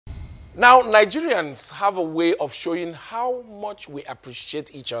Now, Nigerians have a way of showing how much we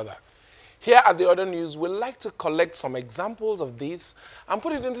appreciate each other. Here at the Other News, we like to collect some examples of this and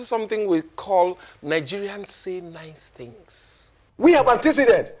put it into something we call Nigerians Say Nice Things. We have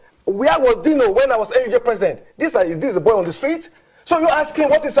antecedent. Where was Dino when I was NUJ president? This is a boy on the street. So you ask him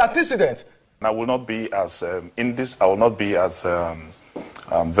what is antecedent? I will not be as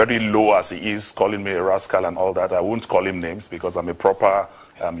very low as he is, calling me a rascal and all that. I won't call him names because I'm a proper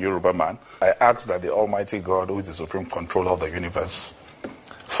Yoruba man. I ask that the Almighty God, who is the supreme controller of the universe,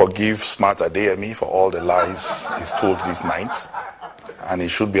 forgive Smart Adeyemi for all the lies he's told this night. And he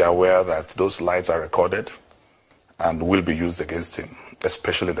should be aware that those lies are recorded and will be used against him,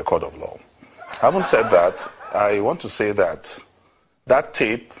 especially in the court of law. Having said that, I want to say that that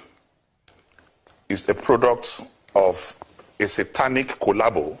tape is a product of a satanic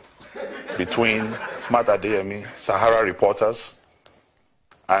collabo between Smart Adeyemi, Sahara reporters,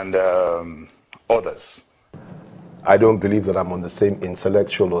 and others. I don't believe that I'm on the same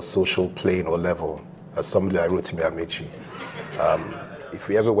intellectual or social plane or level as somebody like Rotimi Amechi. If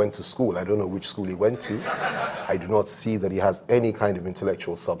he ever went to school, I don't know which school he went to. I do not see that he has any kind of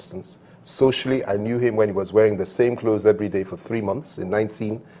intellectual substance. Socially, I knew him when he was wearing the same clothes every day for 3 months in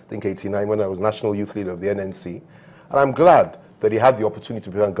 1989 when I was National Youth Leader of the NNC. And I'm glad that he had the opportunity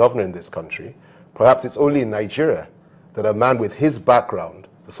to become governor in this country. Perhaps it's only in Nigeria that a man with his background,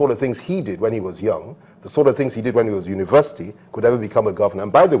 the sort of things he did when he was young, the sort of things he did when he was university, could ever become a governor.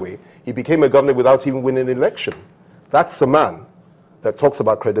 And by the way, he became a governor without even winning an election. That's a man that talks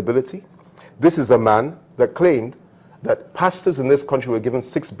about credibility. This is a man that claimed that pastors in this country were given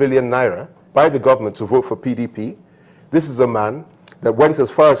 6 billion naira by the government to vote for PDP. This is a man that went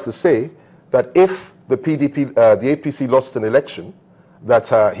as far as to say that if the APC lost an election,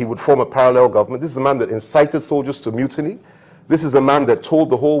 that he would form a parallel government. This is a man that incited soldiers to mutiny. This is a man that told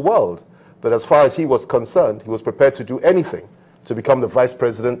the whole world that as far as he was concerned, he was prepared to do anything to become the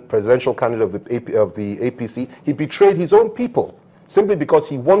presidential candidate of the APC. He betrayed his own people simply because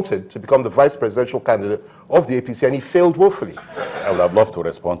he wanted to become the vice presidential candidate of the APC, and he failed woefully. I would have loved to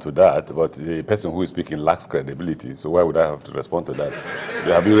respond to that, but the person who is speaking lacks credibility, so why would I have to respond to that?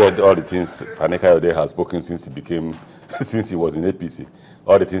 Have you read all the things Fani Kayode has spoken since he was in APC?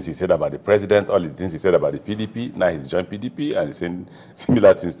 All the things he said about the president, all the things he said about the PDP, now he's joined PDP and he's saying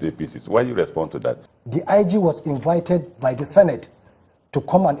similar things to APC. So why do you respond to that? The IG was invited by the Senate to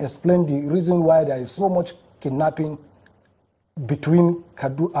come and explain the reason why there is so much kidnapping between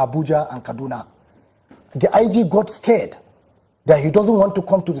Abuja and Kaduna. The IG got scared that he doesn't want to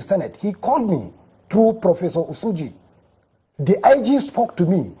come to the Senate. He called me through Professor Usuji. The IG spoke to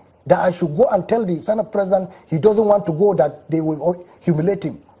me that I should go and tell the Senate President he doesn't want to go, that they will humiliate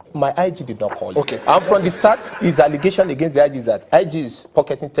him. My IG did not call. Okay. And from the start, his allegation against the IG is that IG is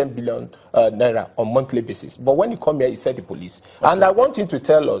pocketing 10 billion naira on monthly basis. But when he come here, he said the police. Okay. And I want him to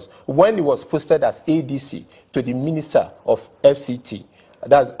tell us, when he was posted as ADC to the Minister of FCT,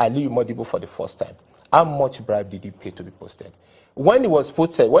 that's Aliyu Modibo for the first time, how much bribe did he pay to be posted? When he was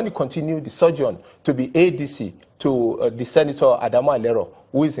posted, when he continued the sojourn to be ADC to the Senator Adamu Alero,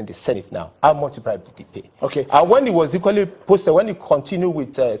 who is in the Senate now, how much bribe did he pay? Okay. And when he was equally posted, when he continued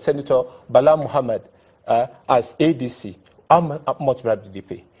with Senator Bala Muhammad as ADC, how much bribe did he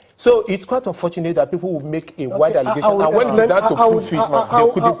pay? So it's quite unfortunate that people will make a wide allegation, and when it's down to prove it, they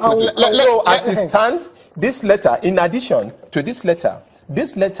couldn't prove it. So as it stands, this letter, in addition to this letter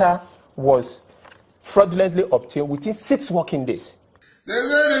was fraudulently obtained within 6 working days. They say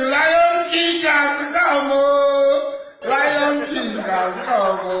the Lion King has come, oh. Lion King has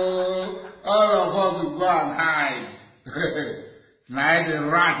come, oh. All of us will go and hide. Now the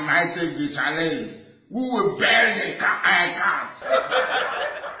rat, now take the challenge. Who will bury the cat?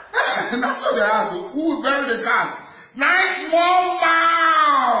 That's what they ask. Who will bury the cat? Nice small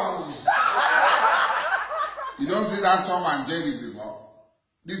mouse. You don't see that Tom and Jerry before.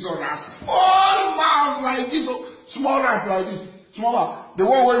 This one a small mouse like this, small rat like this, smaller. The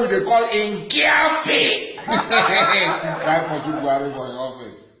one where they call Nkiapi. Try for you for your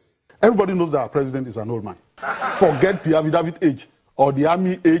office. Everybody knows that our president is an old man. Forget the affidavit age or the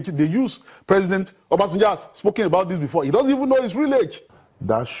army age. They use President Obasanjo has spoken about this before. He doesn't even know his real age.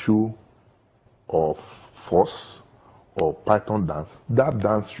 That show of force or python dance, that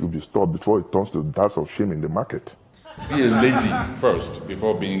dance should be stopped before it turns to dance of shame in the market. Be a lady first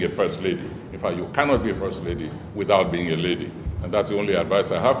before being a first lady. In fact, you cannot be a first lady without being a lady. And that's the only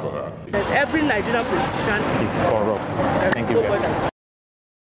advice I have for her. That every Nigerian politician is corrupt. Thank you very much.